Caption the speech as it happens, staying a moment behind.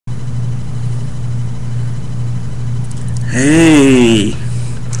Hey,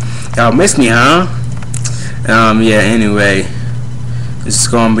 y'all miss me, huh? Yeah, anyway, it's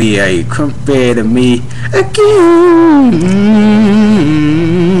gonna be a krump bed of me again.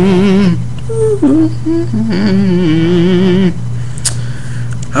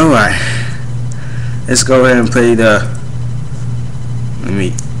 Alright, let's go ahead and play the. Let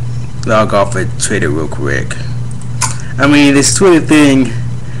me log off of Twitter real quick. I mean, this Twitter thing.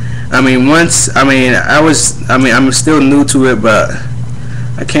 I'm still new to it, but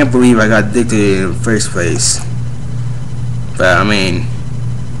I can't believe I got addicted in the first place. But I mean,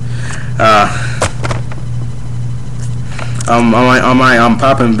 on my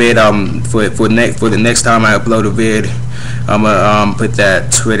popping vid, for the next time I upload a vid, I'm gonna put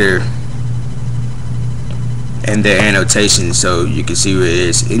that Twitter in the annotation so you can see where it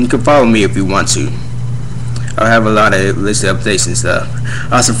is, and you can follow me if you want to. I have a lot of list of updates and stuff.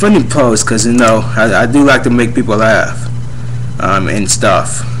 Some funny posts, cause you know I do like to make people laugh, and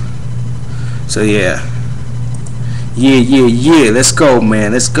stuff. So yeah. Let's go,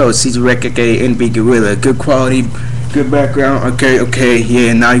 man. Let's go. Seizure, aka NVgorilla. Good quality, good background. Okay.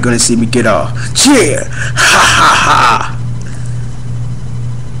 Yeah. Now you're gonna see me get off. Yeah. Ha.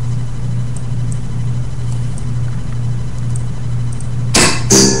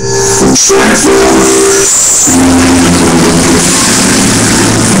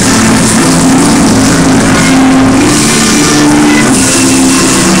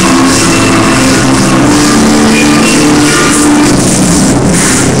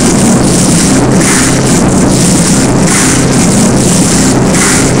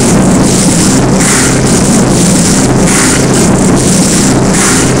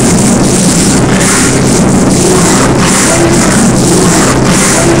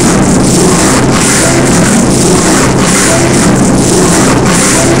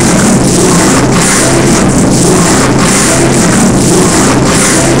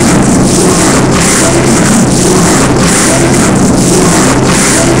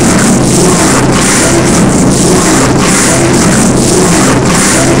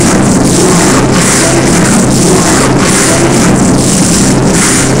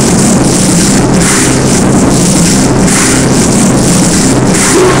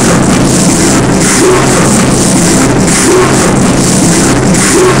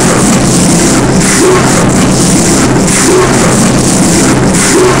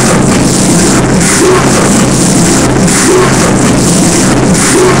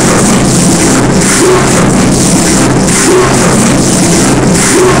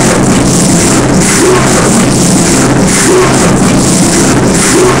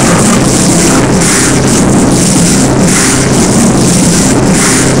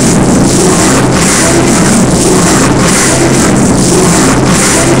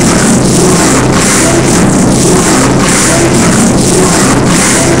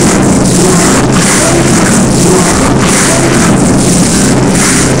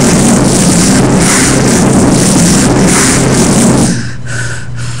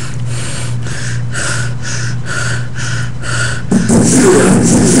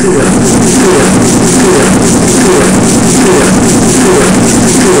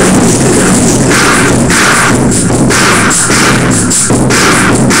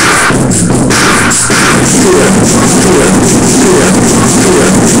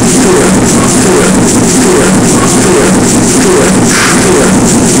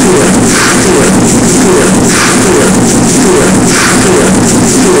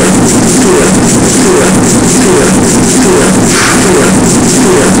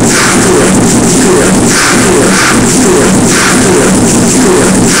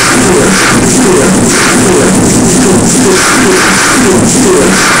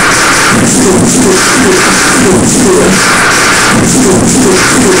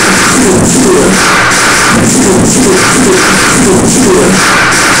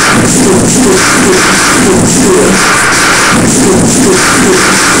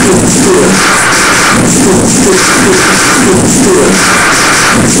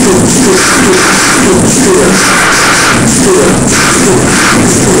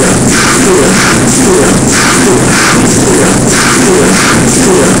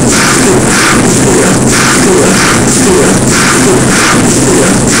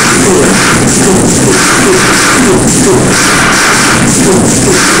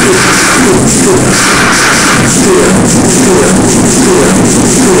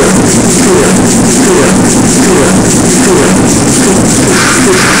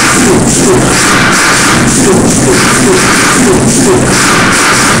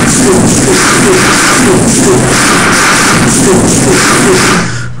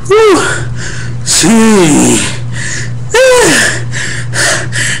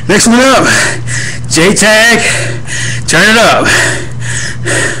 Next one up, J-Tag, turn it up.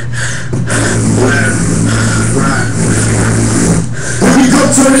 Here we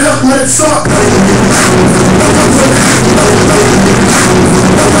go, turn it up, let it suck.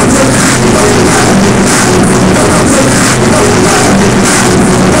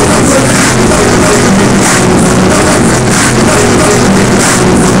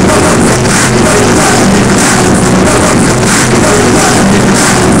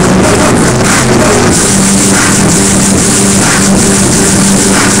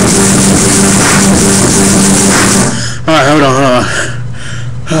 Alright, hold on.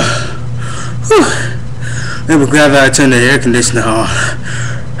 I'm glad that I turned the air conditioner on.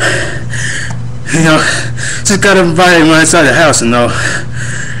 You know, just got everybody inside the house, you know.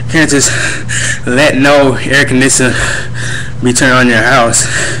 Can't just let no air conditioner be turned on your house.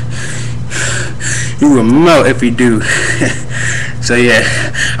 You will melt if you do. So yeah,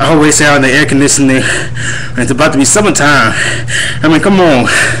 I always say on the air conditioner, and it's about to be summertime. I mean, come on.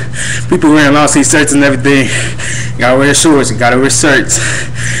 People wearing long sleeve shirts and everything. You gotta wear shorts, you gotta wear shirts.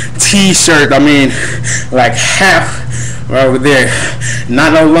 T-shirt, I mean, like half right over there.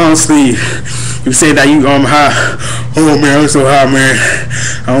 Not no long sleeve. You say that you hot. Oh man, I'm so hot, man.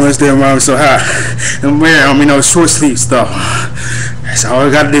 I don't understand why I'm so hot. And wearing, I mean, no short sleeve stuff. That's all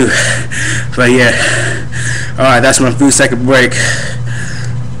I gotta do. But yeah. Alright, that's my few second break.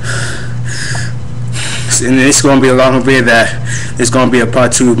 And it's gonna be a long video that it's gonna be a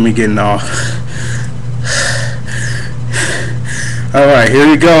part 2 of me getting off. Alright, here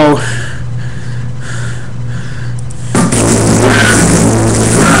we go.